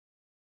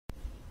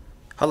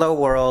Hello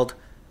world!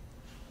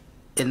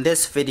 In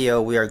this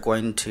video we are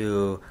going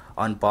to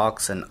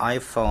unbox an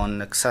iPhone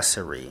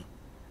accessory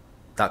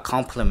that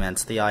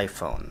complements the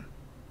iPhone.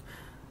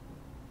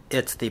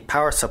 It's the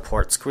power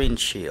support screen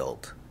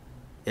shield.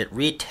 Its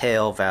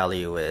retail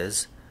value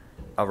is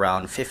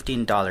around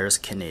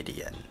 $15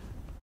 Canadian.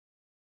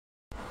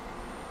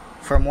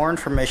 For more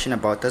information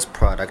about this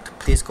product,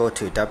 please go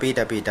to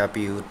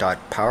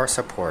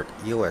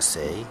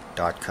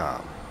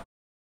www.powersupportusa.com.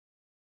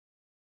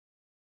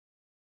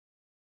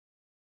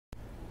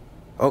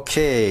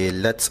 Okay,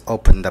 let's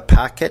open the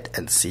packet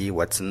and see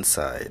what's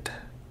inside.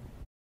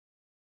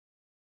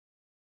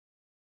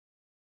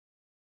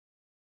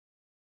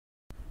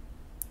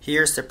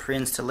 Here's the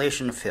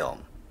pre-installation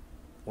film.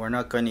 We're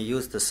not going to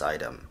use this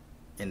item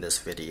in this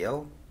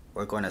video.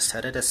 We're going to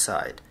set it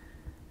aside.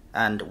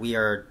 And we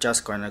are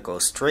just going to go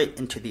straight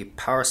into the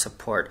power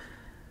support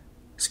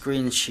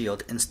screen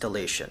shield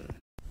installation.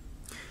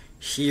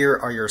 Here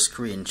are your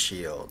screen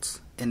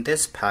shields. In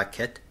this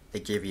packet, they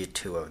give you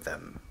 2 of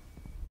them.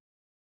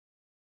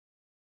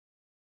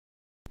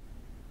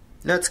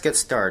 Let's get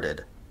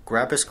started.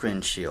 Grab a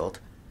screen shield,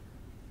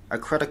 a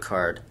credit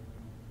card,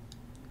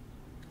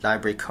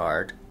 library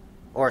card,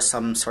 or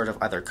some sort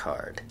of other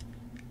card,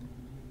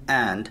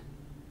 and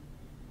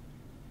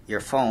your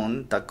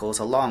phone that goes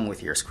along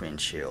with your screen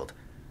shield,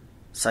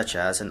 such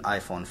as an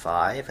iPhone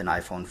 5, an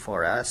iPhone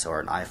 4S, or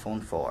an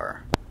iPhone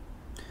 4.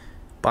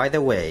 By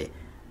the way,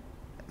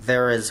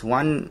 there is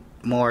one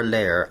more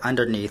layer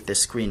underneath the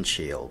screen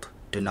shield.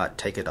 Do not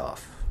take it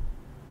off.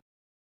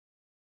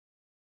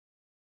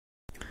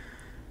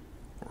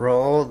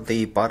 Roll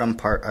the bottom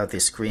part of the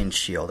screen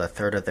shield a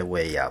third of the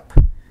way up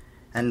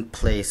and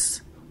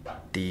place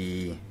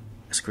the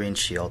screen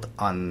shield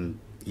on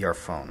your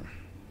phone.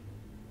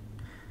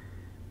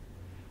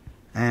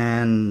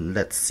 And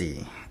let's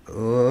see.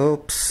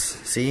 Oops,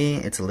 see,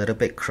 it's a little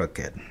bit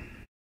crooked.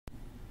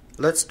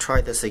 Let's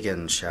try this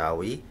again, shall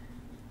we?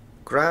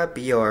 Grab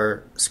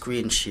your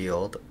screen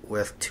shield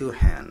with 2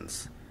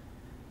 hands.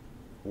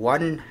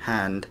 One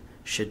hand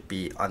should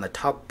be on the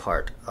top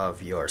part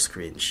of your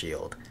screen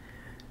shield.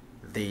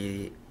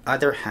 The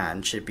other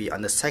hand should be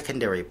on the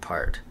secondary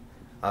part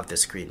of the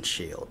screen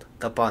shield,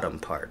 the bottom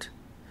part.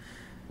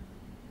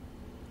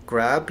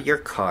 Grab your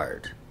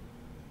card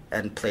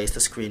and place the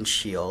screen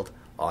shield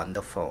on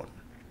the phone.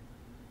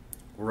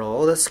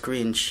 Roll the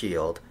screen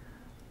shield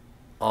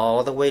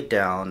all the way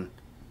down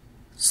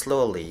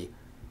slowly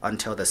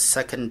until the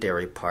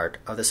secondary part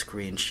of the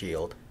screen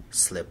shield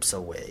slips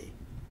away.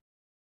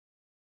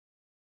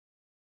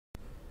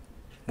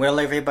 Well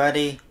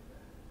everybody,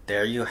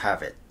 there you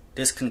have it.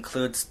 This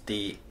concludes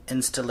the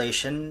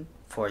installation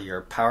for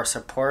your power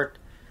support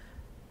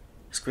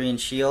screen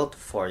shield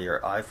for your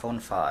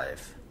iPhone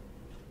 5.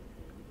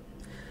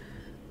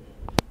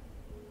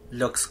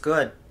 Looks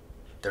good.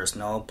 There's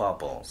no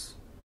bubbles.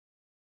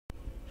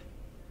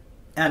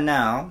 And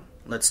now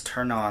let's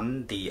turn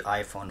on the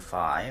iPhone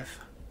 5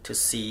 to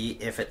see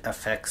if it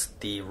affects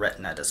the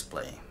Retina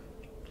display.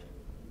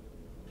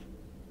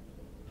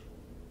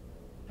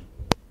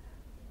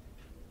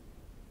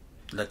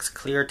 Looks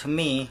clear to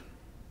me.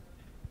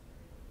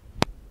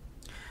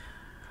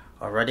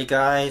 Alrighty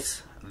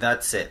guys,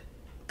 that's it.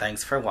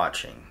 Thanks for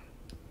watching.